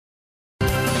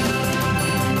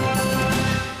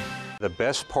The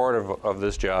best part of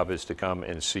this job is to come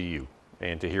and see you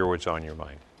and to hear what's on your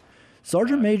mind.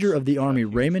 Sergeant Major of the Army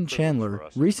Raymond Chandler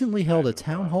recently held a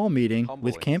town hall meeting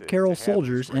with Camp Carroll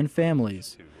soldiers and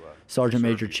families. Sergeant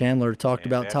Major Chandler talked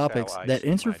about topics that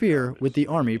interfere with the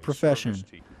Army profession.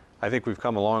 I think we've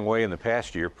come a long way in the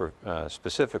past year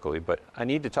specifically, but I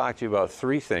need to talk to you about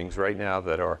 3 things right now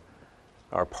that are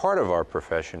part of our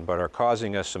profession but are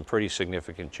causing us some pretty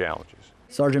significant challenges.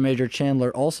 Sergeant Major Chandler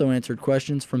also answered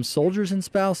questions from soldiers and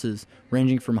spouses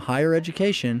ranging from higher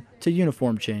education to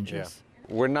uniform changes.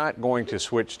 We're not going to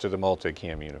switch to the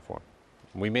multicam uniform.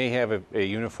 We may have a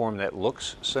uniform that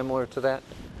looks similar to that,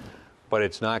 but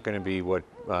it's not going to be what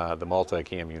the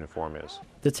multicam uniform is.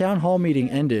 The town hall meeting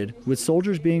ended with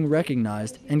soldiers being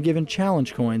recognized and given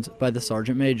challenge coins by the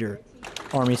Sergeant Major.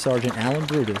 Army Sergeant Alan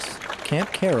Brutus,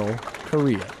 Camp Carroll,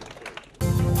 Korea.